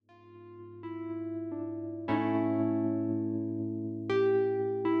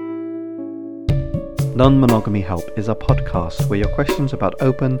Non-Monogamy Help is a podcast where your questions about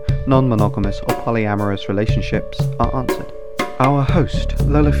open, non-monogamous or polyamorous relationships are answered. Our host,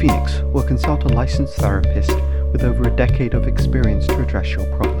 Lola Phoenix, will consult a licensed therapist with over a decade of experience to address your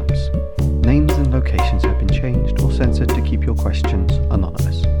problems. Names and locations have been changed or censored to keep your questions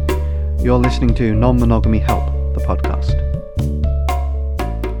anonymous. You're listening to Non-Monogamy Help, the podcast.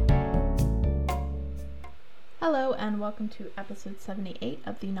 Hello and welcome to episode 78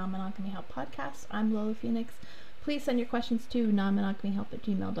 of the Non-Monogamy Help podcast. I'm Lola Phoenix. Please send your questions to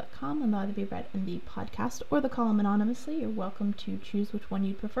nonmonogamyhelp@gmail.com and they'll either be read in the podcast or the column anonymously. You're welcome to choose which one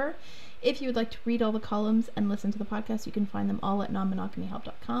you'd prefer. If you would like to read all the columns and listen to the podcast, you can find them all at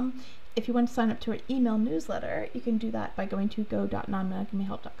nonmonogamyhelp.com. If you want to sign up to our email newsletter, you can do that by going to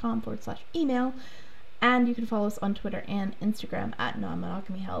go.nonmonogamyhelp.com/email. And you can follow us on Twitter and Instagram at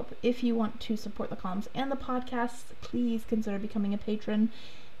nonmonogamyhelp. If you want to support the columns and the podcast, please consider becoming a patron.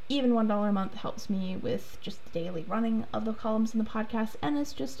 Even $1 a month helps me with just the daily running of the columns and the podcast, and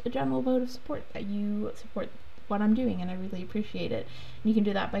it's just a general vote of support that you support what I'm doing, and I really appreciate it. And you can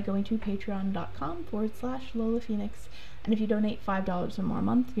do that by going to patreon.com/Lola Phoenix. And if you donate $5 or more a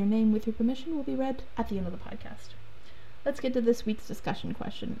month, your name, with your permission, will be read at the end of the podcast. Let's get to this week's discussion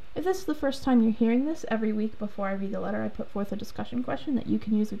question. If this is the first time you're hearing this, every week before I read the letter, I put forth a discussion question that you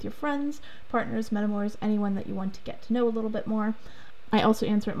can use with your friends, partners, metamors, anyone that you want to get to know a little bit more. I also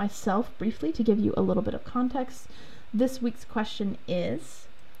answer it myself briefly to give you a little bit of context. This week's question is,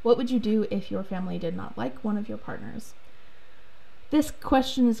 what would you do if your family did not like one of your partners? This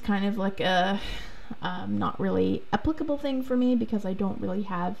question is kind of like a not really applicable thing for me because I don't really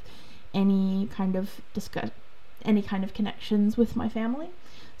have any kind of connections with my family,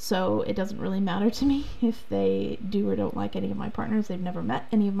 so it doesn't really matter to me if they do or don't like any of my partners. They've never met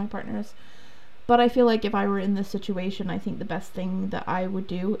any of my partners, but I feel like if I were in this situation, I think the best thing that I would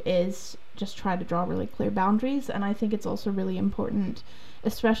do is just try to draw really clear boundaries. And I think it's also really important,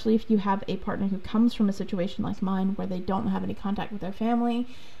 especially if you have a partner who comes from a situation like mine where they don't have any contact with their family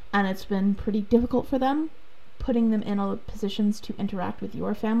and it's been pretty difficult for them. Putting them in positions to interact with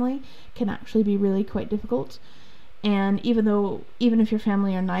your family can actually be really quite difficult. And even if your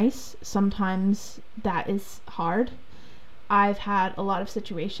family are nice, sometimes that is hard. I've had a lot of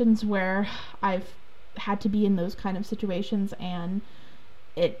situations where I've had to be in those kind of situations, and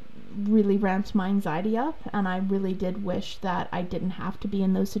it really ramps my anxiety up, and I really did wish that I didn't have to be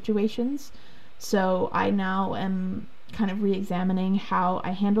in those situations. So I now am kind of re-examining how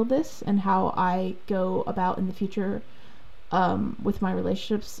I handle this and how I go about in the future with my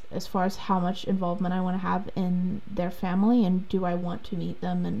relationships, as far as how much involvement I want to have in their family, and do I want to meet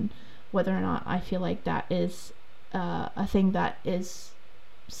them, and whether or not I feel like that is a thing that is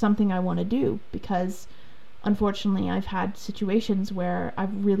something I want to do. Because unfortunately I've had situations where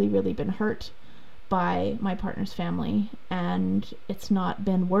I've really, really been hurt by my partner's family, and it's not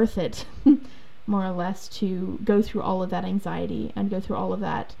been worth it more or less to go through all of that anxiety and go through all of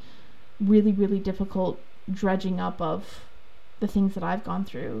that really, really difficult dredging up of the things that I've gone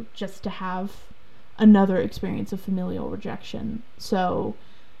through just to have another experience of familial rejection. So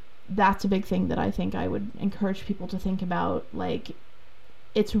that's a big thing that I think I would encourage people to think about. Like,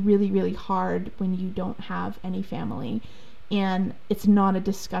 it's really, really hard when you don't have any family, and it's not a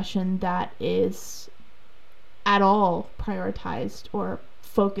discussion that is at all prioritized or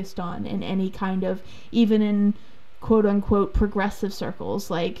focused on in any kind of, even in quote unquote progressive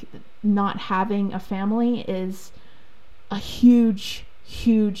circles. Like, not having a family is a huge,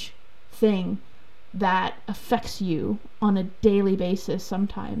 huge thing that affects you on a daily basis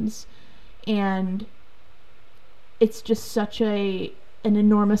sometimes. And it's just such an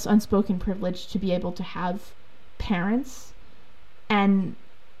enormous unspoken privilege to be able to have parents and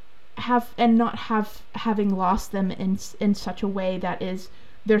not having lost them in such a way that is,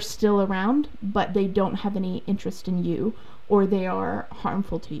 they're still around, but they don't have any interest in you, or they are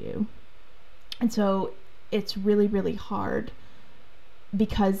harmful to you. And so it's really, really hard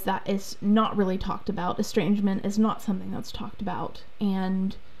because that is not really talked about. Estrangement is not something that's talked about,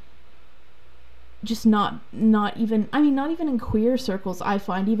 and just not even in queer circles, I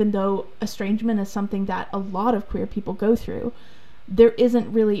find, even though estrangement is something that a lot of queer people go through, there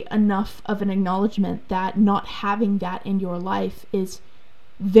isn't really enough of an acknowledgement that not having that in your life is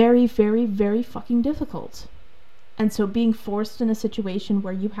very, very, very fucking difficult. And so being forced in a situation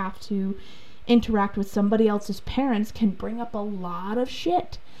where you have to interact with somebody else's parents can bring up a lot of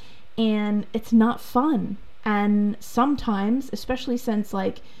shit, and it's not fun. And sometimes, especially since,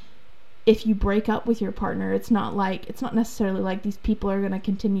 like, if you break up with your partner, it's not necessarily like these people are going to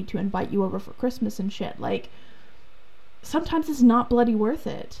continue to invite you over for Christmas and shit. Like, sometimes it's not bloody worth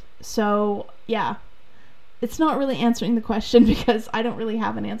it. So yeah, it's not really answering the question because I don't really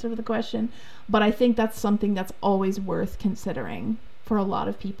have an answer for the question, but I think that's something that's always worth considering for a lot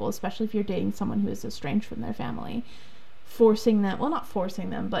of people, especially if you're dating someone who is estranged from their family. Forcing them, well, not forcing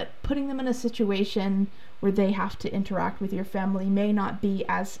them, but putting them in a situation where they have to interact with your family may not be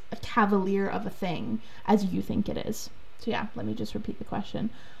as cavalier of a thing as you think it is. So yeah, let me just repeat the question.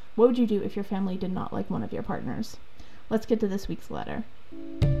 What would you do if your family did not like one of your partners? Let's get to this week's letter.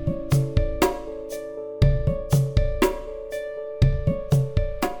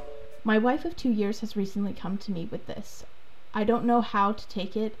 My wife of 2 years has recently come to me with this. I don't know how to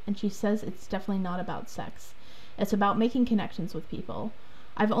take it, and she says it's definitely not about sex. It's about making connections with people.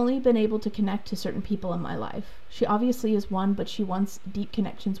 I've only been able to connect to certain people in my life. She obviously is one, but she wants deep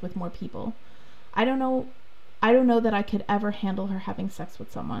connections with more people. I don't know that I could ever handle her having sex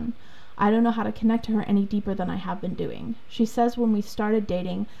with someone. I don't know how to connect to her any deeper than I have been doing. She says when we started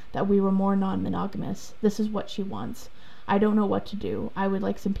dating that we were more non-monogamous. This is what she wants. I don't know what to do. I would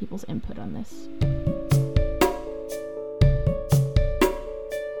like some people's input on this.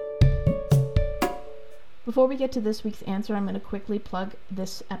 Before we get to this week's answer, I'm going to quickly plug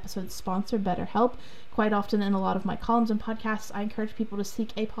this episode's sponsor, BetterHelp. Quite often in a lot of my columns and podcasts, I encourage people to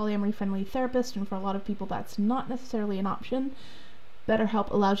seek a polyamory-friendly therapist, and for a lot of people that's not necessarily an option.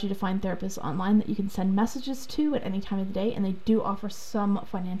 BetterHelp allows you to find therapists online that you can send messages to at any time of the day, and they do offer some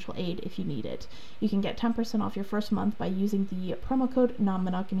financial aid if you need it. You can get 10% off your first month by using the promo code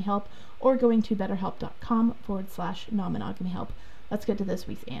NonMonogamyHelp or going to betterhelp.com/nonmonogamyhelp. Let's get to this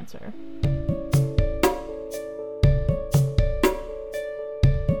week's answer.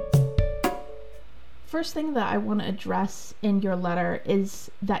 First thing that I want to address in your letter is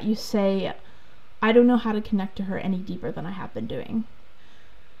that you say, I don't know how to connect to her any deeper than I have been doing.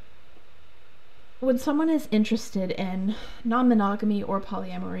 When someone is interested in non-monogamy or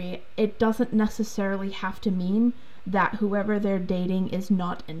polyamory, it doesn't necessarily have to mean that whoever they're dating is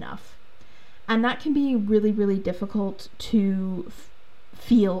not enough. And that can be really, really difficult to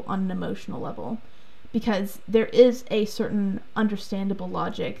feel on an emotional level. Because there is a certain understandable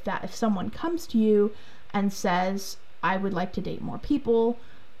logic that if someone comes to you and says, I would like to date more people,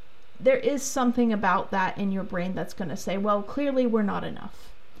 there is something about that in your brain that's going to say, well, clearly we're not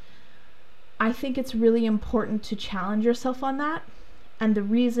enough. I think it's really important to challenge yourself on that. And the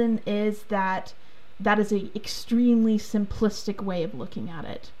reason is that that is an extremely simplistic way of looking at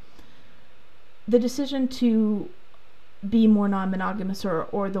it. The decision to be more non-monogamous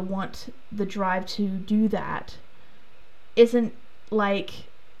or the drive to do that isn't like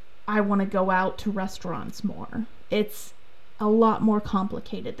I want to go out to restaurants more. It's a lot more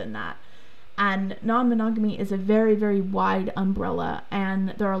complicated than that. And non-monogamy is a very, very wide umbrella,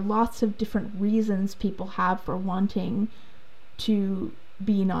 and there are lots of different reasons people have for wanting to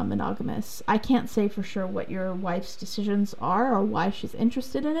be non-monogamous. I can't say for sure what your wife's decisions are or why she's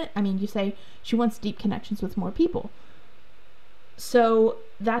interested in it. I mean, you say she wants deep connections with more people. So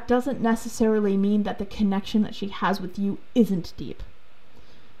that doesn't necessarily mean that the connection that she has with you isn't deep.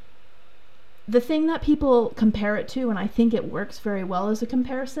 The thing that people compare it to, and I think it works very well as a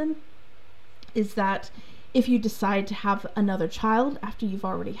comparison, is that if you decide to have another child after you've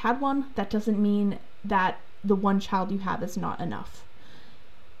already had one, that doesn't mean that the one child you have is not enough.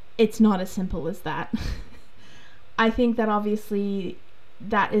 It's not as simple as that. I think that obviously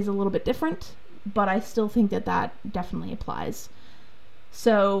that is a little bit different, but I still think that that definitely applies.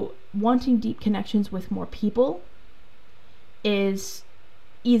 So wanting deep connections with more people is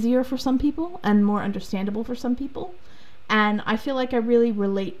easier for some people and more understandable for some people. And I feel like I really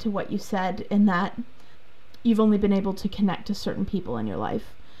relate to what you said in that you've only been able to connect to certain people in your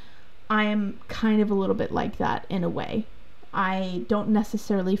life. I am kind of a little bit like that in a way. I don't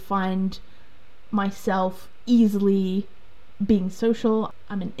necessarily find myself easily being social.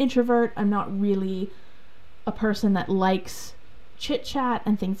 I'm an introvert. I'm not really a person that likes chit chat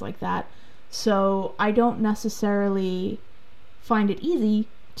and things like that. So I don't necessarily find it easy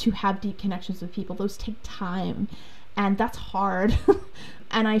to have deep connections with people. Those take time, and that's hard.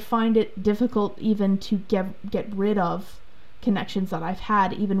 And I find it difficult even to get rid of connections that I've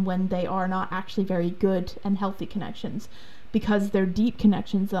had, even when they are not actually very good and healthy connections, because they're deep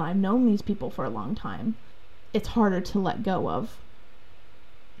connections that I've known these people for a long time. It's harder to let go of.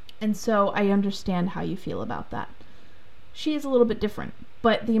 And so I understand how you feel about that. She is a little bit different,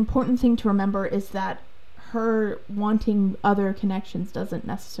 but the important thing to remember is that her wanting other connections doesn't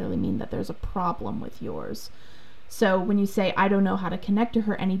necessarily mean that there's a problem with yours. So when you say, I don't know how to connect to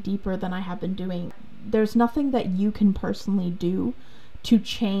her any deeper than I have been doing, there's nothing that you can personally do to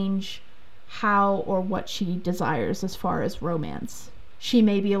change how or what she desires as far as romance. she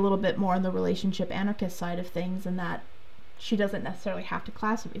may be a little bit more on the relationship anarchist side of things, and that she doesn't necessarily have to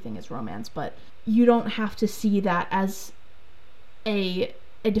class everything as romance, but you don't have to see that as a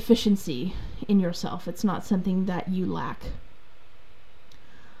deficiency in yourself. It's not something that you lack.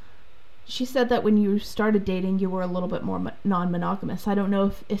 She said that when you started dating, you were a little bit more non-monogamous. I don't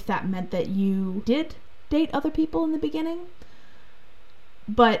know if that meant that you did date other people in the beginning,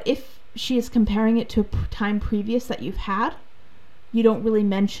 but if she is comparing it to a time previous that you've had, you don't really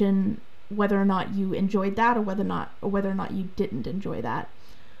mention whether or not you enjoyed that or whether or not you didn't enjoy that.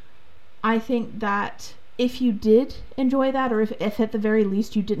 I think that if you did enjoy that, or if at the very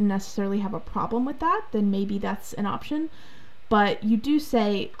least you didn't necessarily have a problem with that, then maybe that's an option. But you do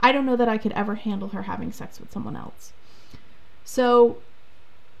say, I don't know that I could ever handle her having sex with someone else. So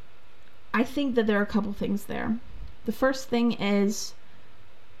I think that there are a couple things there. The first thing is,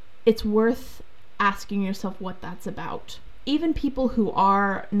 it's worth asking yourself what that's about. Even people who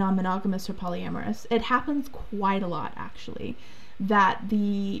are non-monogamous or polyamorous, it happens quite a lot actually, that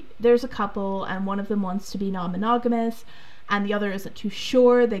there's a couple and one of them wants to be non-monogamous and the other isn't too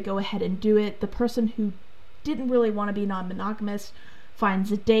sure. They go ahead and do it. The person who didn't really want to be non-monogamous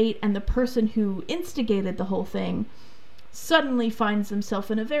finds a date, and the person who instigated the whole thing suddenly finds themselves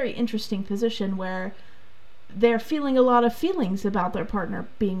in a very interesting position where they're feeling a lot of feelings about their partner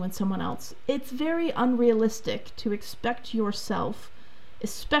being with someone else. It's very unrealistic to expect yourself,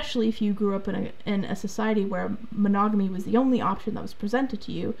 especially if you grew up in a society where monogamy was the only option that was presented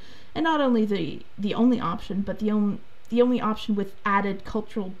to you, and not only the only option, but the only option with added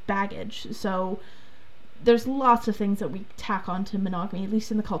cultural baggage. So there's lots of things that we tack onto monogamy, at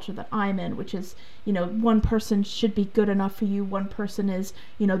least in the culture that I'm in, which is, one person should be good enough for you. One person is,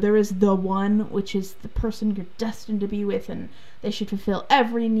 there is the one, which is the person you're destined to be with, and they should fulfill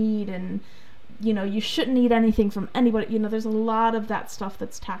every need, and, you shouldn't need anything from anybody. There's a lot of that stuff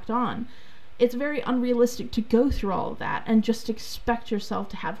that's tacked on. It's very unrealistic to go through all of that and just expect yourself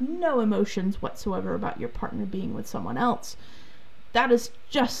to have no emotions whatsoever about your partner being with someone else. That is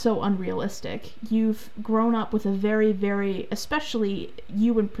just so unrealistic. You've grown up with a very, very, especially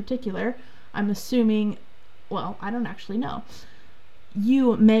you in particular, I'm assuming, well, I don't actually know.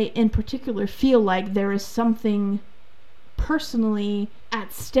 You may in particular feel like there is something personally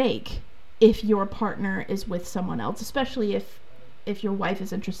at stake if your partner is with someone else, especially if your wife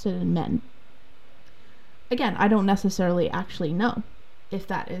is interested in men. Again, I don't necessarily actually know if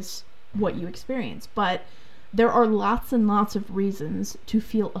that is what you experience, but there are lots and lots of reasons to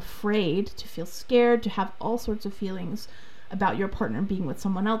feel afraid, to feel scared, to have all sorts of feelings about your partner being with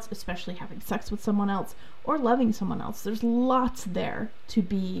someone else, especially having sex with someone else or loving someone else. There's lots there to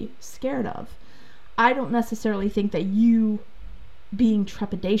be scared of. I don't necessarily think that you being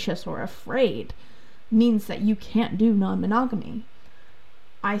trepidatious or afraid means that you can't do non-monogamy.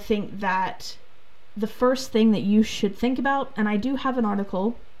 I think that the first thing that you should think about, and I do have an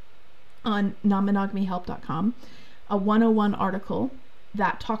article on nonmonogamyhelp.com, a 101 article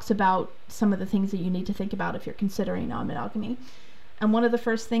that talks about some of the things that you need to think about if you're considering non-monogamy. And one of the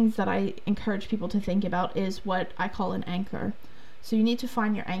first things that I encourage people to think about is what I call an anchor. So you need to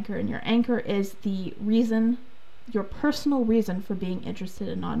find your anchor, and your anchor is the reason, your personal reason for being interested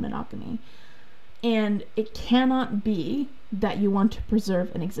in non-monogamy. And it cannot be that you want to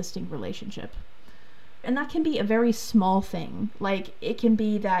preserve an existing relationship. And that can be a very small thing. Like, it can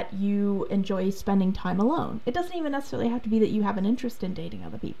be that you enjoy spending time alone. It doesn't even necessarily have to be that you have an interest in dating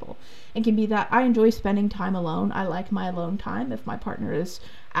other people. It can be that I enjoy spending time alone. I like my alone time. If my partner is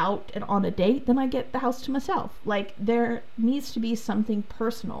out and on a date, then I get the house to myself. Like, there needs to be something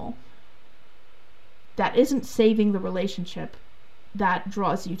personal that isn't saving the relationship that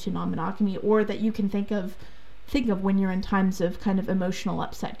draws you to non-monogamy, or that you can think of when you're in times of kind of emotional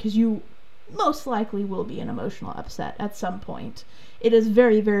upset, because you most likely will be an emotional upset at some point. It is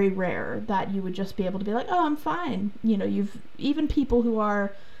very, very rare that you would just be able to be like, oh, I'm fine. Even people who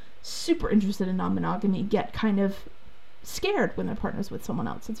are super interested in non-monogamy get kind of scared when their partner's with someone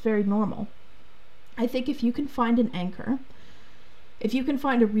else. It's very normal. I think if you can find an anchor, if you can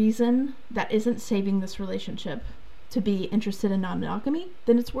find a reason that isn't saving this relationship to be interested in non-monogamy,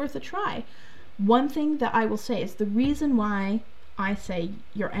 then it's worth a try. One thing that I will say is the reason why I say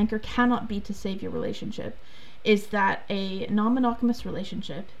your anchor cannot be to save your relationship is that a non-monogamous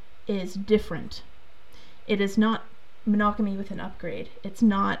relationship is different. It is not monogamy with an upgrade. It's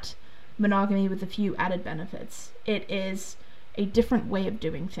not monogamy with a few added benefits. It is a different way of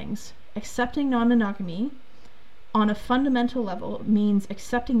doing things. Accepting non-monogamy on a fundamental level means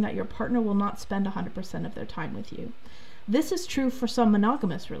accepting that your partner will not spend 100% of their time with you. This is true for some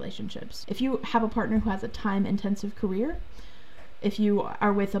monogamous relationships. If you have a partner who has a time-intensive career, If you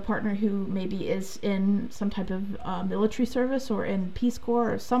are with a partner who maybe is in some type of military service or in Peace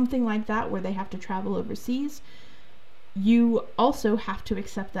Corps or something like that where they have to travel overseas, you also have to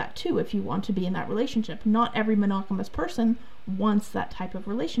accept that too if you want to be in that relationship. Not every monogamous person wants that type of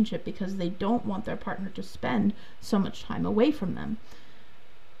relationship because they don't want their partner to spend so much time away from them.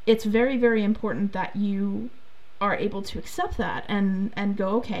 It's very, very important that you are able to accept that and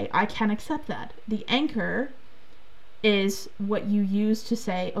go, okay, I can accept that. The anchor is what you use to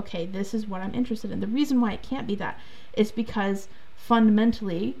say, okay, this is what I'm interested in. The reason why it can't be that is because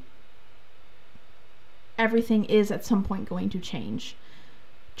fundamentally everything is at some point going to change.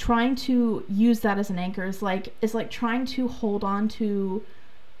 Trying to use that as an anchor is like trying to hold on to,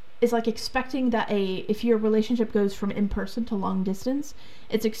 is like expecting that if your relationship goes from in-person to long distance,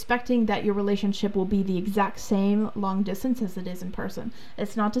 it's expecting that your relationship will be the exact same long distance as it is in person.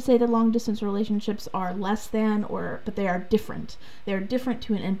 It's not to say that long distance relationships are less than, but they are different. They are different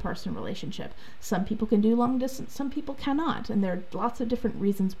to an in-person relationship. Some people can do long distance, some people cannot, and there are lots of different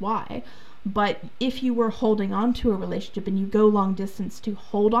reasons why. But if you were holding on to a relationship and you go long distance to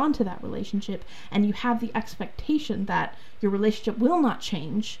hold on to that relationship, and you have the expectation that your relationship will not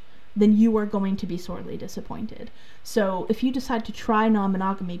change, then you are going to be sorely disappointed. So if you decide to try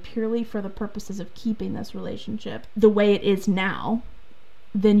non-monogamy purely for the purposes of keeping this relationship the way it is now,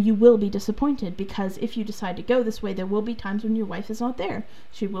 then you will be disappointed, because if you decide to go this way, there will be times when your wife is not there.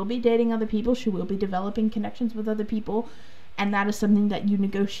 She will be dating other people, she will be developing connections with other people, and that is something that you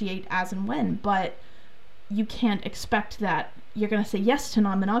negotiate as and when. But you can't expect that you're going to say yes to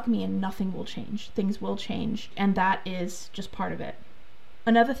non-monogamy and nothing will change. Things will change, and that is just part of it.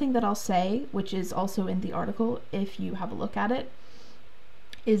 Another thing that I'll say, which is also in the article if you have a look at it,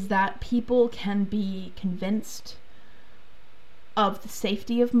 is that people can be convinced of the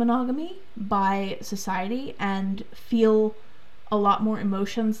safety of monogamy by society and feel a lot more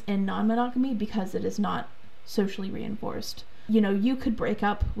emotions in non-monogamy because it is not socially reinforced. You know, you could break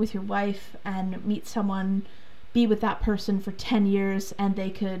up with your wife and meet someone, be with that person for 10 years, and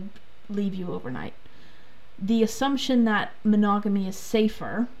they could leave you overnight. The assumption that monogamy is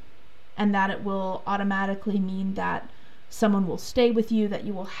safer and that it will automatically mean that someone will stay with you, that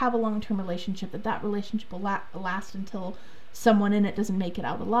you will have a long-term relationship, that relationship will last until someone in it doesn't make it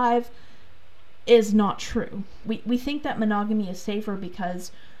out alive, is not true. We think that monogamy is safer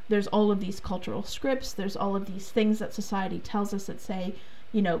because there's all of these cultural scripts, there's all of these things that society tells us that say,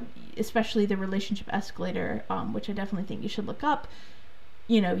 you know, especially the relationship escalator, which I definitely think you should look up.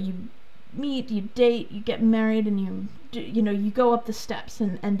 You know, you meet, you date, you get married, and you go up the steps,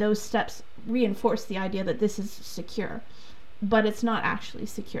 and those steps reinforce the idea that this is secure, but it's not actually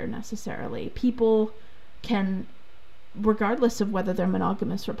secure necessarily. People can, regardless of whether they're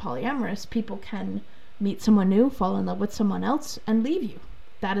monogamous or polyamorous, people can meet someone new, fall in love with someone else, and leave you.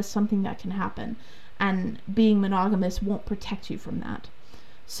 That is something that can happen, and being monogamous won't protect you from that.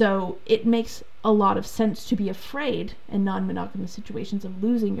 So it makes a lot of sense to be afraid in non-monogamous situations of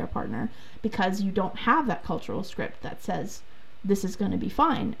losing your partner, because you don't have that cultural script that says this is going to be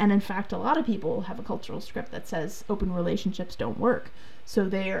fine. And in fact, a lot of people have a cultural script that says open relationships don't work, so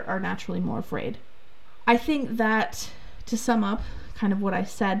they are naturally more afraid. I think that, to sum up kind of what I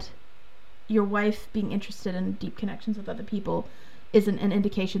said, your wife being interested in deep connections with other people isn't an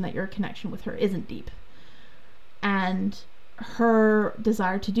indication that your connection with her isn't deep. And her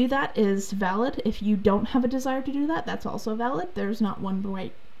desire to do that is valid. If you don't have a desire to do that, that's also valid. There's not one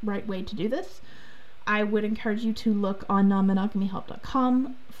right way to do this. I would encourage you to look on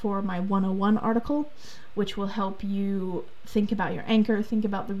nonmonogamyhelp.com for my 101 article, which will help you think about your anchor, think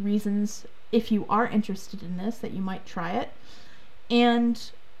about the reasons, if you are interested in this, that you might try it,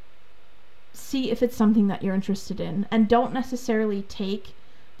 and see if it's something that you're interested in. And don't necessarily take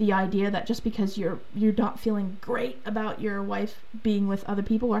the idea that just because you're not feeling great about your wife being with other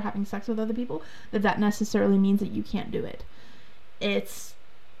people or having sex with other people, that necessarily means that you can't do it. It's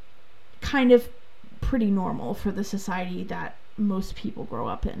kind of pretty normal for the society that most people grow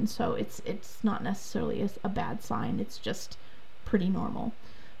up in, so it's not necessarily a bad sign. It's just pretty normal.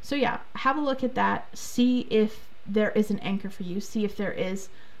 So yeah, have a look at that, see if there is an anchor for you, see if there is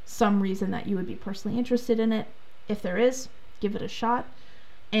some reason that you would be personally interested in it. If there is, give it a shot.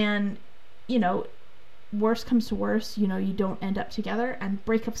 And, you know, worst comes to worst, you know, you don't end up together, and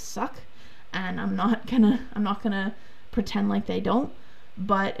breakups suck, and I'm not gonna pretend like they don't,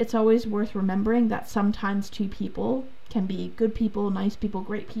 but it's always worth remembering that sometimes two people can be good people, nice people,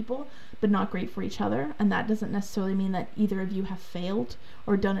 great people, but not great for each other, and that doesn't necessarily mean that either of you have failed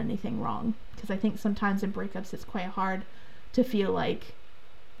or done anything wrong, because I think sometimes in breakups it's quite hard to feel like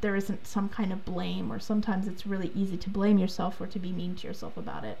there isn't some kind of blame, or sometimes it's really easy to blame yourself or to be mean to yourself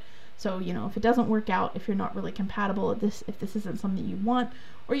about it. So, if it doesn't work out, if you're not really compatible, if this isn't something you want,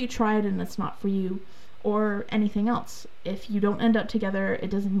 or you try it and it's not for you, or anything else, if you don't end up together, it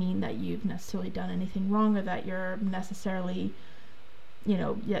doesn't mean that you've necessarily done anything wrong, or that you're necessarily,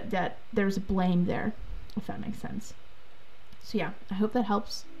 that there's blame there, if that makes sense. So yeah, I hope that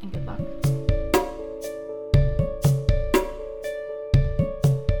helps, and good luck.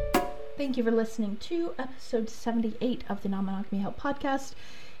 Thank you for listening to episode 78 of the Non-Monogamy Help podcast.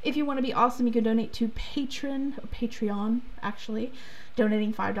 If you want to be awesome, you can donate to Patreon, actually.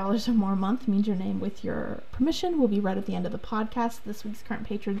 Donating $5 or more a month means your name, with your permission, will be read at the end of the podcast. This week's current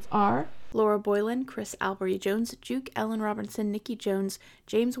patrons are Laura Boylan, Chris Albury-Jones, Juke, Ellen Robinson, Nikki Jones,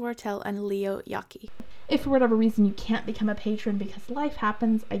 James Wartell, and Leo Yaki. If for whatever reason you can't become a patron because life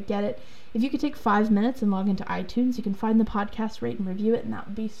happens, I get it. If you could take 5 minutes and log into iTunes, you can find the podcast, rate and review it, and that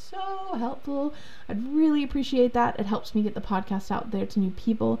would be so helpful. I'd really appreciate that. It helps me get the podcast out there to new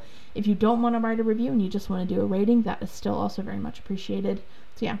people. If you don't want to write a review and you just want to do a rating, that is still also very much appreciated.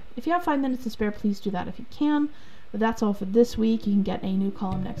 So yeah, if you have 5 minutes to spare, please do that if you can. But that's all for this week. You can get a new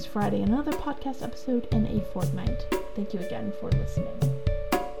column next Friday, another podcast episode in a fortnight. Thank you again for listening.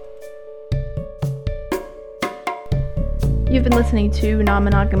 You've been listening to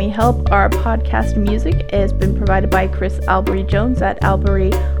Non-Monogamy Help. Our podcast music has been provided by Chris Albury-Jones at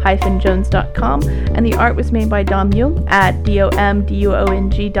albury-jones.com, and the art was made by Dom Jung at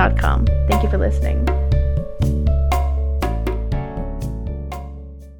domduong.com. Thank you for listening.